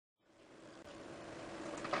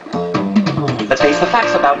the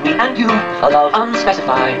facts about me and you, a love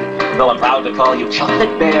unspecified. Though I'm proud to call you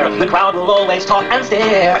Chocolate Bear, the crowd will always talk and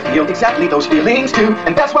stare. I feel exactly those feelings too,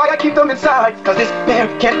 and that's why I keep them inside. Cause this bear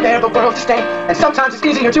can't bear the world to stay, and sometimes it's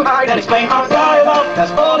easier to hide And explain our guy love,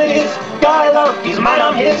 that's all it is. Guy love, he's mine,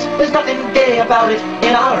 I'm his. There's nothing gay about it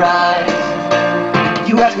in our eyes.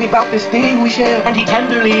 You ask me about this thing we share, and he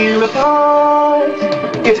tenderly replies,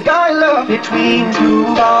 it's guy love between two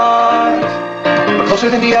guys. We're closer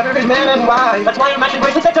than the average man and wife. That's why I'm matching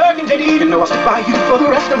bracelets at Turk and JD. You know I'll stick by you for the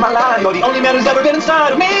rest of my life. You're the only man who's ever been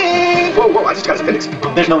inside of me. Whoa, I just got his appendix.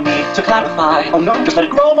 There's no need to clarify. Oh no? Just let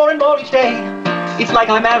it grow more and more each day. It's like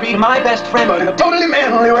I married my best friend, but in a totally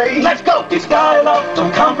manly way. Let's go! It's guy love,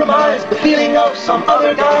 don't compromise the feeling of some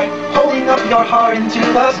other guy holding up your heart into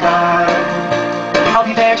the sky. I'll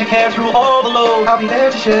be there to care through all the lows. I'll be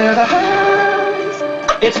there to share the highs.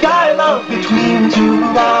 It's guy love between two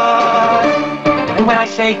guys. And when I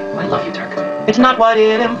say, I love you, Turk, it's not what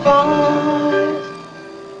it implies.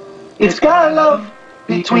 It's guy love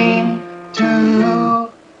between two